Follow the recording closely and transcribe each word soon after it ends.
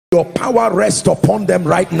your power rest upon them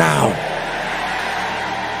right now.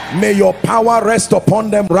 May your power rest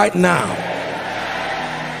upon them right now.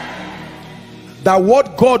 That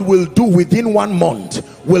what God will do within 1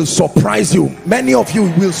 month will surprise you. Many of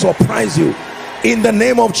you will surprise you in the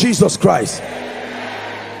name of Jesus Christ.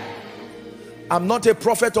 I'm not a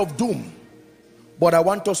prophet of doom, but I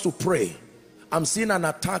want us to pray. I'm seeing an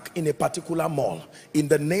attack in a particular mall. In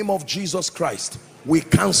the name of Jesus Christ, we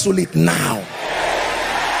cancel it now.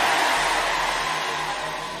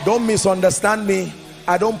 Don't misunderstand me.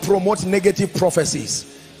 I don't promote negative prophecies.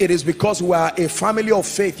 It is because we are a family of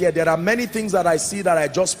faith here. There are many things that I see that I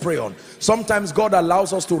just pray on. Sometimes God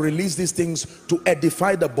allows us to release these things to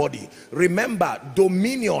edify the body. Remember,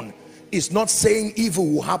 dominion is not saying evil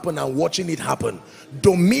will happen and watching it happen.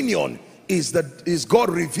 Dominion is God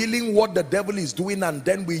revealing what the devil is doing, and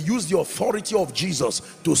then we use the authority of Jesus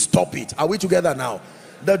to stop it. Are we together now?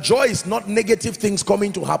 The joy is not negative things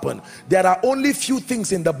coming to happen. There are only few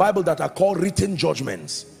things in the Bible that are called written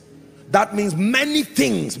judgments. That means many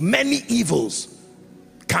things, many evils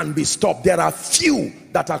can be stopped. There are few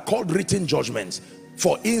that are called written judgments.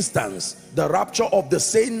 For instance, the rapture of the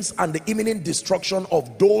saints and the imminent destruction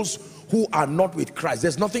of those who are not with Christ.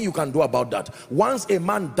 There's nothing you can do about that. Once a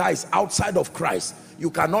man dies outside of Christ, you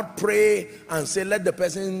cannot pray and say let the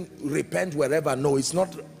person repent wherever. No, it's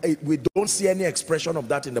not. We don't see any expression of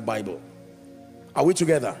that in the Bible. Are we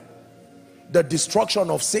together? The destruction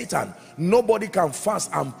of Satan, nobody can fast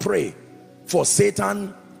and pray for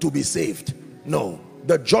Satan to be saved. No,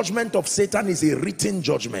 the judgment of Satan is a written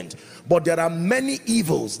judgment, but there are many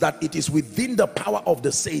evils that it is within the power of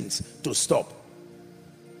the saints to stop.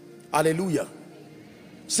 Hallelujah.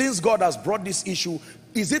 Since God has brought this issue,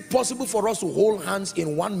 is it possible for us to hold hands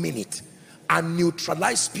in 1 minute and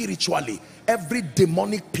neutralize spiritually every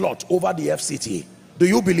demonic plot over the FCT? Do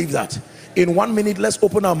you believe that? In 1 minute, let's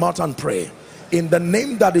open our mouth and pray. In the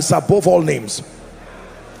name that is above all names,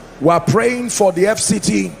 we are praying for the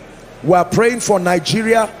FCT. We are praying for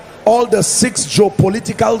Nigeria, all the 6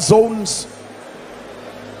 geopolitical zones.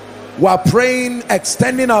 We are praying,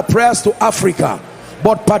 extending our prayers to Africa,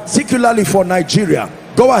 but particularly for Nigeria.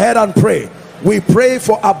 Go ahead and pray. We pray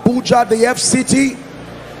for Abuja, the FCT.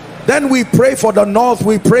 Then we pray for the north,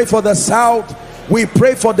 we pray for the south, we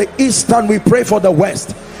pray for the east, and we pray for the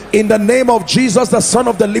west. In the name of Jesus, the Son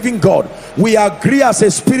of the living God, we agree as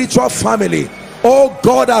a spiritual family. Oh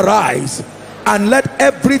God, arise and let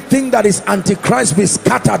everything that is antichrist be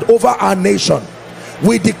scattered over our nation.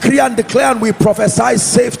 We decree and declare and we prophesy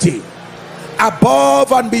safety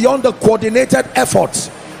above and beyond the coordinated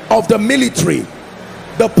efforts of the military,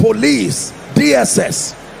 the police,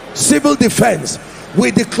 DSS, civil defense.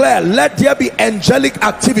 We declare, let there be angelic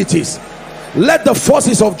activities. Let the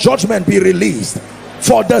forces of judgment be released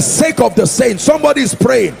for the sake of the saints. Somebody is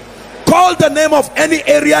praying. Call the name of any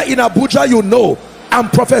area in Abuja you know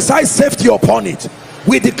and prophesy safety upon it.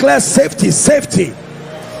 We declare safety, safety.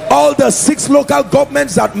 All the 6 local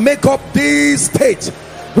governments that make up this state,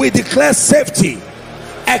 we declare safety.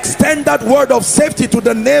 Extend that word of safety to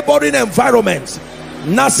the neighboring environments.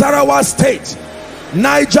 Nasarawa State,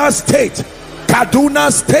 Niger State,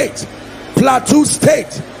 Kaduna State, Plateau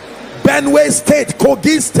State, Benue State,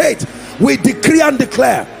 Kogi State. We decree and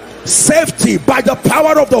declare safety by the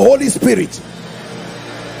power of the Holy Spirit.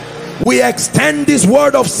 We extend this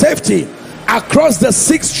word of safety across the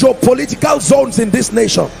 6 geopolitical zones in this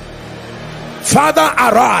nation. Father,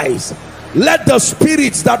 arise. Let the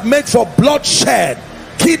spirits that make for bloodshed,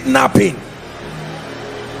 kidnapping,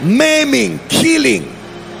 maiming, killing,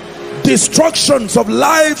 destructions of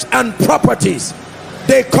lives and properties,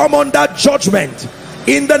 they come under judgment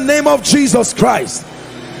in the name of Jesus Christ.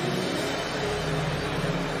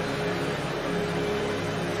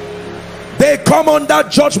 They come under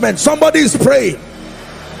judgment. Somebody is praying.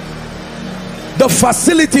 The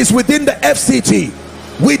facilities within the FCT,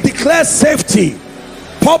 we declare safety.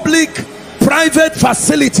 Public, private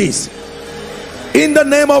facilities, in the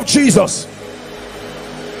name of Jesus.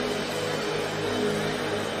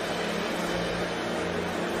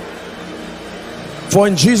 For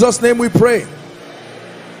in Jesus' name we pray.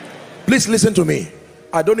 Please listen to me.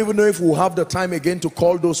 I don't even know if we'll have the time again to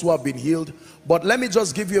call those who have been healed, but let me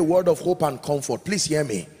just give you a word of hope and comfort. Please hear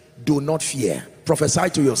me. Do not fear. Prophesy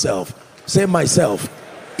to yourself. Say, myself,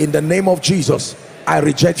 in the name of Jesus, I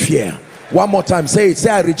reject fear. One more time, say it. Say,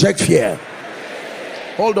 I reject fear.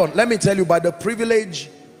 Hold on, let me tell you, by the privilege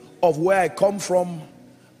of where I come from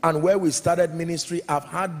and where we started ministry, I've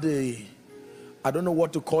had I don't know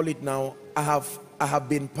what to call it now. I have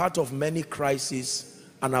been part of many crises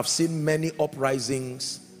and I've seen many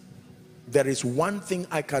uprisings. There is one thing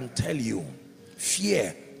I can tell you: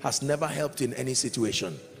 fear has never helped in any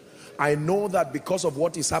situation. I know that because of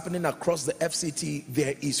what is happening across the FCT,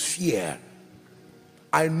 there is fear.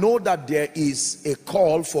 I know that there is a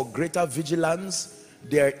call for greater vigilance.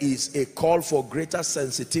 There is a call for greater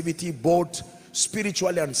sensitivity, both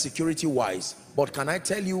spiritually and security wise. But can I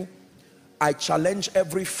tell you, I challenge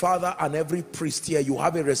every father and every priest here, you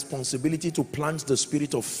have a responsibility to plant the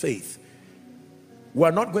spirit of faith. We're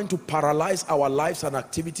not going to paralyze our lives and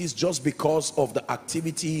activities just because of the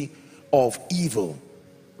activity of evil.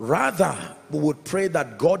 Rather, we would pray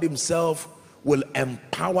that God himself will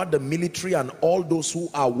empower the military and all those who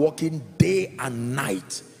are working day and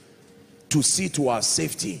night to see to our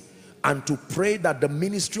safety, and to pray that the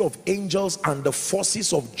ministry of angels and the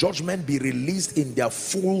forces of judgment be released in the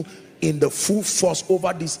full force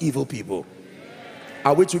over these evil people.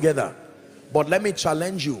 Are we together? But let me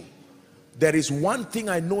challenge you. There is one thing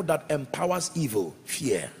I know that empowers evil: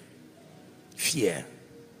 fear. Fear.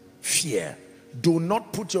 Fear. Do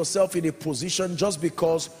not put yourself in a position just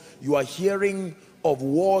because you are hearing of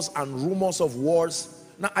wars and rumors of wars.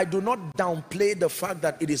 Now, I do not downplay the fact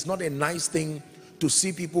that it is not a nice thing to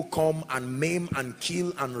see people come and maim and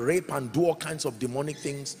kill and rape and do all kinds of demonic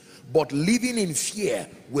things. But living in fear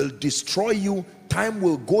will destroy you. Time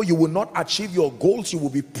will go. You will not achieve your goals. You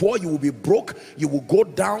will be poor. You will be broke. You will go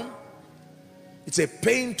down. It's a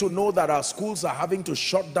pain to know that our schools are having to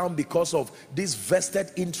shut down because of this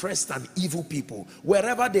vested interest and evil people.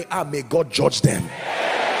 Wherever they are, may God judge them.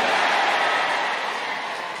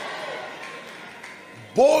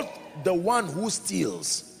 Both the one who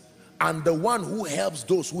steals and the one who helps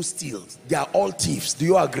those who steal, they are all thieves. Do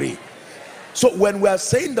you agree? So when we are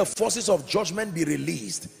saying the forces of judgment be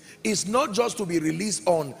released, it's not just to be released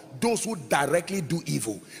on those who directly do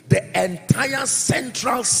evil. The entire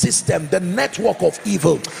central system, the network of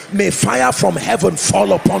evil, may fire from heaven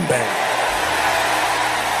fall upon them.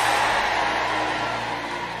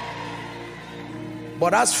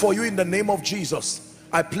 But as for you, in the name of Jesus,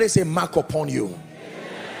 I place a mark upon you.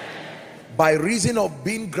 By reason of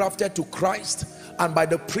being grafted to Christ and by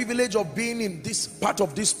the privilege of being in this part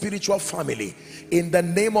of this spiritual family, in the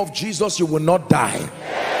name of Jesus, you will not die.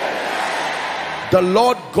 The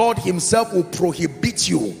Lord God himself will prohibit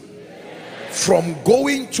you from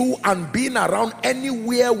going to and being around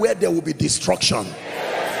anywhere where there will be destruction,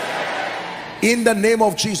 in the name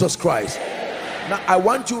of Jesus Christ. Now I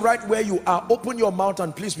want you, right where you are, open your mouth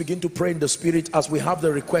and please begin to pray in the spirit as we have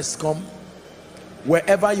the requests come.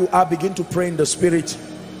 Wherever you are, begin to pray in the spirit.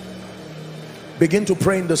 Begin to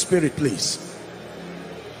pray in the spirit, please.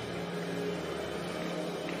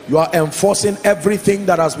 You are enforcing everything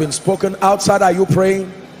that has been spoken. Outside, are you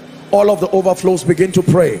praying? All of the overflows, begin to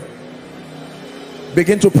pray.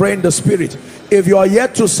 Begin to pray in the spirit. If you are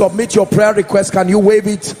yet to submit your prayer request, can you wave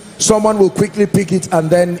it? Someone will quickly pick it and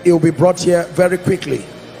then it will be brought here very quickly.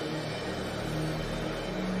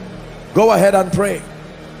 Go ahead and pray.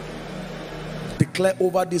 Declare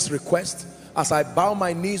over this request as I bow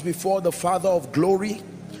my knees before the Father of glory,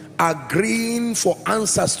 agreeing for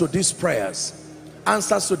answers to these prayers,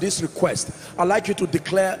 answers to this request. I'd like you to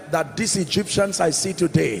declare that these Egyptians I see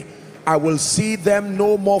today, I will see them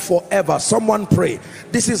no more forever. Someone pray.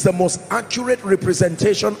 This is the most accurate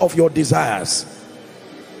representation of your desires.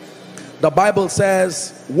 The Bible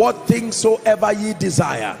says, what things soever ye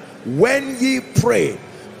desire, when ye pray,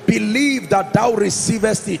 believe that thou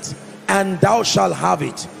receivest it, and thou shalt have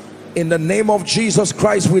it. In the name of Jesus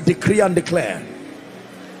Christ, we decree and declare.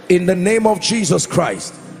 In the name of Jesus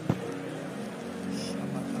Christ,